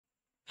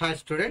Hi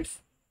students,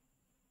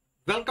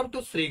 welcome to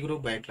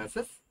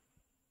SREEGURUBIOCLASSES.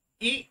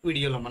 ఈ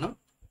వీడియోలో మనం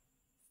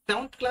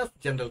 7th class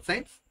general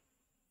science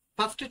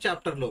first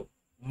chapter లో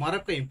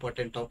మరొక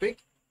important topic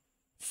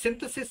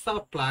synthesis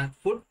of plant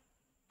food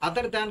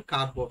other than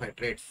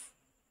carbohydrates.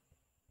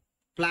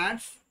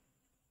 Plants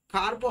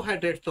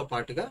carbohydrates తో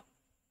పాటుగా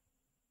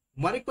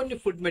మరికొన్ని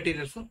ఫుడ్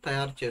మెటీరియల్స్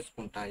తయారు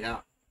చేసుకుంటాయా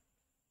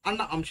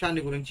అన్న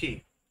అంశాన్ని గురించి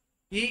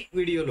ఈ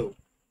వీడియోలో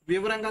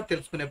వివరంగా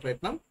తెలుసుకునే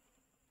ప్రయత్నం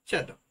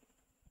చేద్దాం.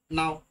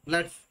 Now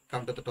let's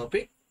come to the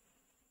topic.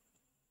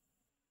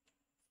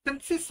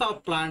 Synthesis of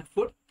plant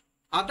food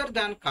other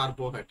than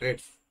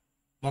carbohydrates.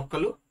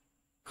 మొక్కలు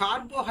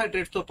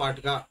కార్బోహైడ్రేట్స్ తో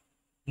పాటుగా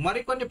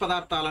మరికొన్ని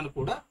పదార్థాలను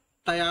కూడా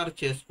తయారు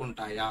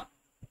చేసుకుంటాయా?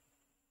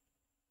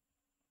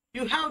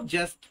 You have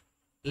just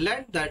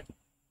learned that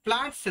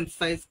plants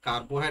synthesize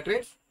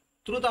carbohydrates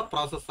through the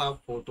process of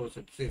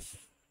photosynthesis.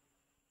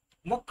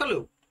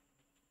 మొక్కలు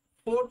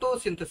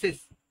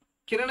ఫోటోసింథసిస్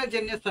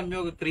కిరణజన్య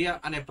సంయోగ క్రియ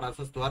అనే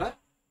ప్రాసెస్ ద్వారా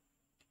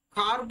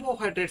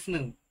కార్బోహైడ్రేట్స్ ను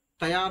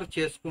తయారు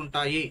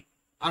చేసుకుంటాయి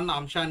అన్న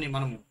అంశాన్ని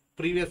మనము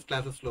ప్రీవియస్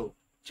క్లాసెస్ లో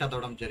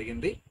చదవడం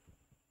జరిగింది.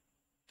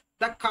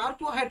 The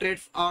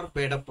carbohydrates are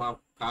made up of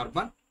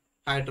carbon,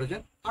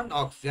 hydrogen and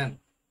oxygen.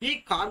 ఈ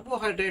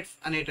కార్బోహైడ్రేట్స్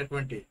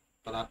అనేటటువంటి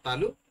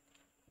పదార్థాలు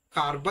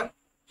కార్బన్,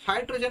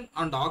 హైడ్రోజన్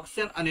అండ్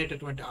ఆక్సిజన్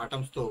అనేటటువంటి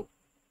ఆటమ్స్ తో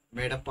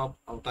మేడప్ అప్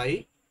అవుతాయి.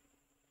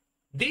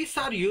 These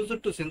are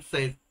used to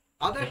synthesise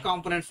other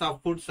components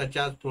of food such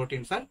as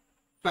proteins and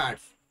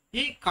fats.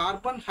 ఈ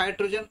carbon,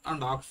 hydrogen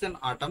and oxygen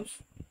atoms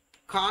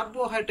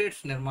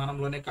carbohydrates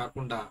నిర్మాణంలోనే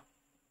కాకుండా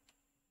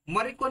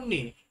మరికొన్ని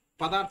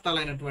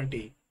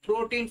పదార్థాలైనటువంటి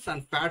proteins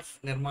and fats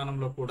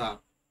నిర్మాణంలో కూడా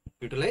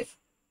యూటిలైజ్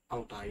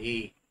అవుతాయి.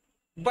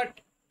 But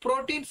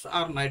proteins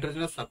are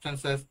nitrogenous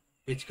substances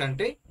which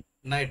contain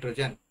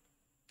nitrogen.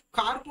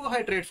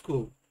 Carbohydrates కు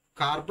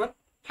carbon,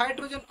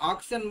 hydrogen,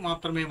 oxygen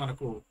మాత్రమే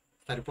మనకు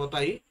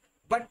సరిపోతాయి.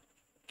 బట్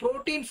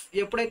ప్రోటీన్స్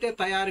ఎప్పుడైతే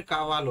తయారు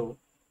కావాలో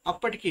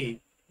అప్పటికి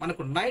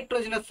మనకు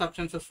నైట్రోజనస్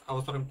సబ్స్టెన్సెస్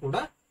అవసరం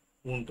కూడా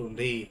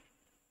ఉంటుంది.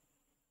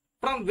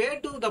 From where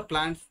do the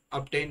plants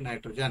obtain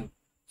nitrogen.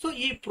 So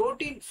ఈ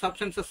ప్రోటీన్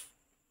సబ్స్టెన్సెస్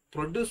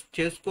ప్రొడ్యూస్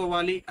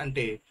చేసుకోవాలి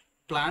అంటే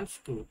ప్లాంట్స్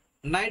కు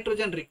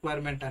నైట్రోజన్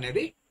రిక్వైర్మెంట్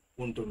అనేది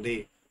ఉంటుంది.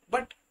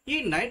 బట్ ఈ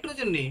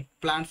నైట్రోజన్ ని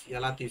ప్లాంట్స్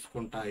ఎలా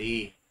తీసుకుంటాయి?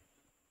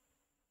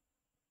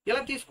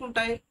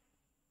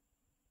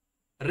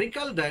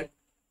 Recall that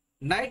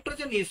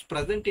nitrogen is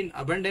present in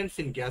abundance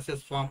in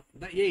gases form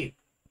the air.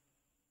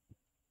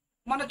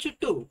 మన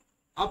చుట్టూ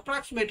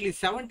approximately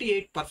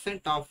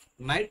 78% of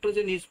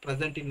nitrogen is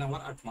present in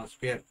our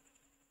atmosphere.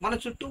 మన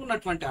చుట్టూ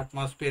ఉన్నటువంటి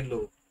అట్మాస్ఫియర్ లో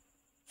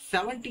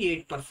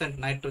 78%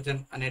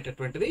 నైట్రోజన్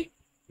అనేటటువంటిది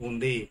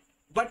ఉంది.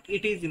 But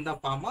it is in the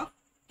form of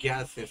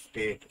gases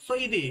state. So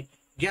ఇది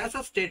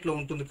gases state లో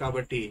ఉంటుంది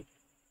కాబట్టి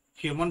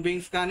హ్యూమన్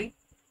బీయింగ్స్ కానీ,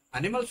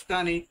 అనిమల్స్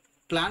కానీ,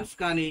 ప్లాంట్స్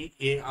కానీ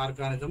ఏ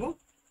organism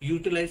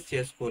utilise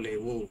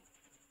చేసుకోలేవు.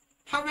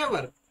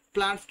 However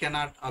plants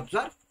cannot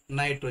observe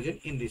nitrogen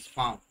in this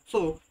form. So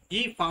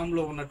ఈ ఫామ్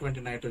లో ఉన్నటువంటి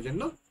నైట్రోజన్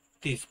ను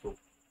తీసుకో.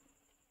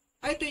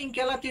 అయితే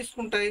ఇంకెలా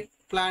తీసుకుంటాయి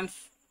plants?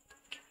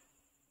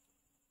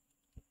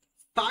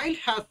 Soil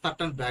has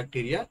certain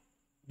bacteria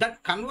that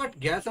convert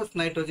gases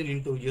nitrogen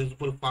into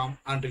useful form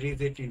and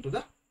release it into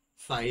the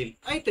soil.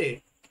 అయితే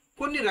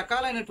కొన్ని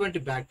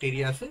రకాలైనటువంటి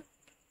బ్యాక్టీరియాస్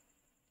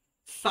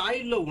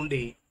సాయిల్ లో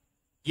ఉండి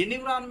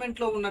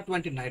ఎన్విరాన్మెంట్ లో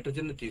ఉన్నటువంటి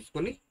నైట్రోజన్ ను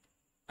తీసుకొని,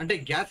 అంటే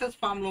గ్యాసెస్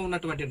ఫామ్ లో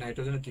ఉన్నటువంటి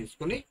నైట్రోజన్ ను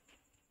తీసుకొని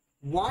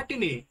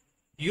వాటిని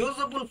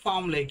యూజబుల్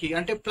ఫామ్ లేకి,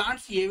 అంటే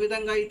ప్లాంట్స్ ఏ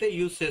విధంగా అయితే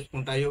యూజ్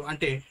చేసుకుంటాయో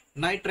అంటే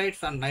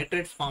నైట్రైట్స్ అండ్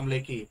నైట్రేట్స్ ఫామ్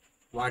లేకి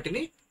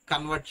వాటిని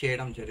కన్వర్ట్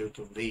చేయడం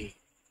జరుగుతుంది.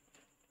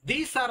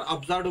 These are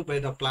observed by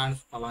the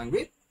plants along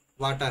with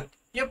water.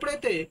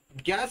 ఎప్పుడైతే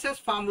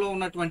గ్యాసెస్ ఫామ్ లో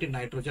ఉన్నటువంటి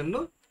నైట్రోజన్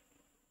ను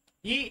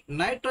ఈ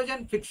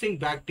నైట్రోజన్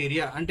ఫిక్సింగ్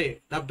బ్యాక్టీరియా, అంటే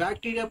the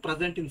bacteria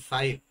present in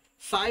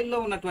soil లో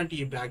ఉన్నటువంటి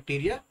ఈ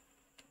బ్యాక్టీరియా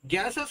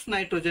గ్యాసెస్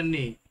నైట్రోజన్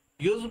ని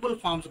యూజబుల్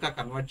ఫార్మ్స్ గా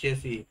కన్వర్ట్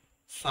చేసి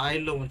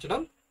సాయిల్ లో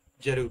ఉంచడం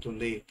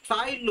జరుగుతుంది.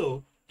 సాయిల్ లో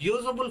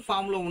యూజబుల్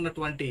ఫామ్ లో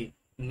ఉన్నటువంటి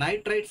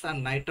నైట్రైట్స్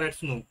అండ్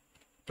నైట్రైట్స్ ను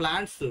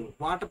ప్లాంట్స్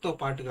వాటర్ తో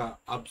పాటుగా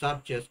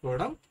అబ్జర్వ్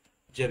చేసుకోవడం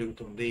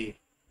జరుగుతుంది.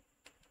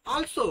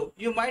 Also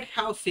you might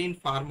have seen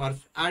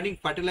farmers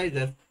adding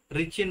fertilisers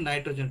rich in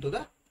nitrogen to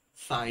the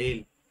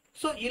soil.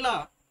 So ఇలా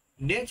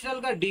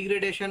నేచురల్ గా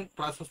డిగ్రేడేషన్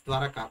ప్రాసెస్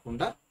ద్వారా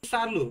కాకుండా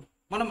సార్లు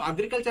మనం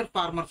అగ్రికల్చర్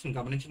ఫార్మర్స్ ని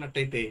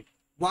గమనించినట్టయితే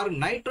వారు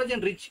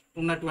నైట్రోజన్ రిచ్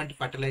ఉన్నటువంటి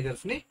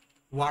ఫర్టిలైజర్స్ ని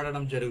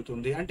వాడడం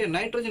జరుగుతుంది. అంటే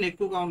నైట్రోజన్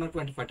ఎక్కువగా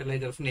ఉన్నటువంటి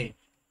ఫర్టిలైజర్స్ ని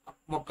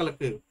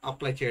మొక్కలకు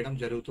అప్లై చేయడం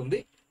జరుగుతుంది.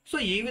 సో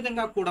ఈ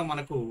విధంగా కూడా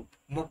మనకు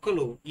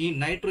మొక్కలు ఈ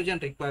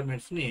నైట్రోజన్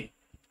రిక్వైర్మెంట్స్ ని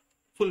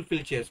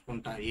ఫుల్ఫిల్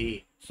చేసుకుంటాయి.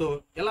 సో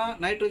ఎలా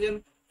నైట్రోజన్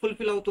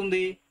ఫుల్ఫిల్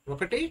అవుతుంది?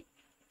 ఒకటి,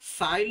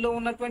 సాయిల్ లో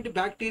ఉన్నటువంటి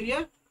బ్యాక్టీరియా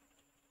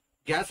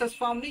గ్యాసెస్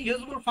ఫామ్ ని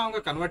యూజబుల్ ఫామ్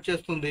గా కన్వర్ట్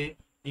చేస్తుంది.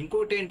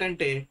 ఇంకోటి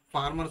ఏంటంటే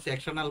ఫార్మర్స్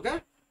ఎక్స్టర్నల్ గా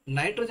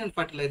నైట్రోజన్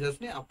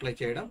ఫర్టిలైజర్స్ ని అప్లై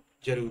చేయడం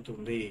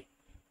జరుగుతుంది.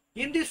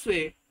 In this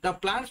way, the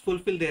plants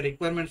fulfill their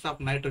requirements of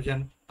nitrogen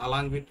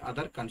along with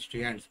other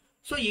constituents.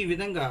 So ఈ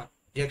విధంగా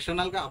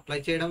ఎక్స్టర్నల్ గా అప్లై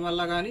చేయడం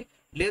వల్ల కానీ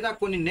లేదా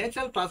కొన్ని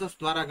నేచురల్ ప్రాసెస్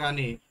ద్వారా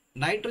కానీ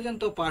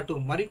నైట్రోజన్తో పాటు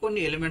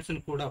మరికొన్ని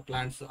ఎలిమెంట్స్ని కూడా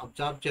ప్లాంట్స్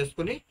అబ్జార్బ్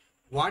చేసుకుని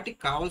వాటికి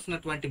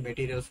కావాల్సినటువంటి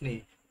మెటీరియల్స్ని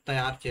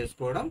తయారు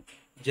చేసుకోవడం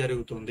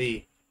జరుగుతుంది.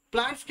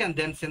 Plants can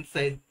then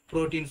synthesise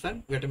proteins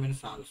and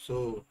vitamins also.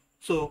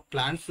 So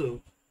plants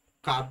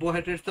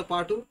కార్బోహైడ్రేట్స్తో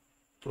పాటు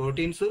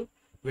ప్రోటీన్స్,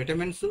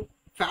 విటమిన్స్,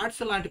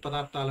 ఫ్యాట్స్ లాంటి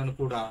పదార్థాలను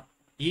కూడా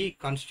ఈ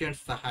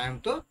కాన్స్టిట్యూయెంట్స్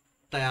సహాయంతో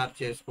తయారు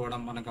చేసుకోవడం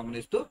మనం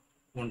గమనిస్తూ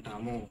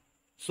ఉంటాము.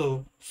 So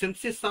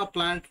synthesis of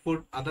plant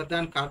food other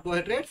than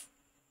carbohydrates,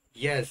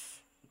 yes,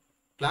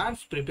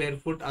 plants prepare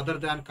food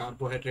other than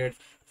carbohydrates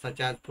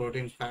such as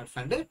proteins, fats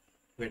and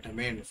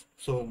vitamins.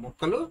 So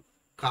మొక్కలు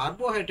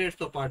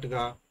కార్బోహైడ్రేట్స్తో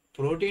పాటుగా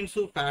ప్రోటీన్స్,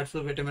 ఫ్యాట్స్,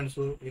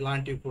 విటమిన్స్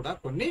ఇలాంటివి కూడా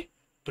కొన్ని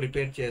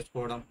ప్రిపేర్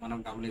చేసుకోవడం మనం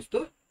గమనిస్తూ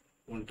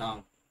ఉంటాం.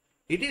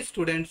 ఇది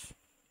స్టూడెంట్స్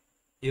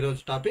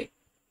ఈరోజు టాపిక్.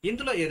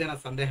 ఇందులో ఏదైనా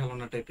సందేహాలు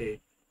ఉన్నట్టయితే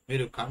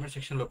మీరు కామెంట్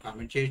సెక్షన్లో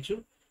కామెంట్ చేయొచ్చు,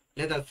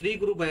 లేదా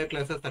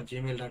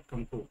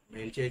SREEGURUBIOCLASSES@gmail.com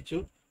మెయిల్ చేయొచ్చు.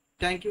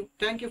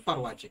 Thank you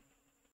for watching.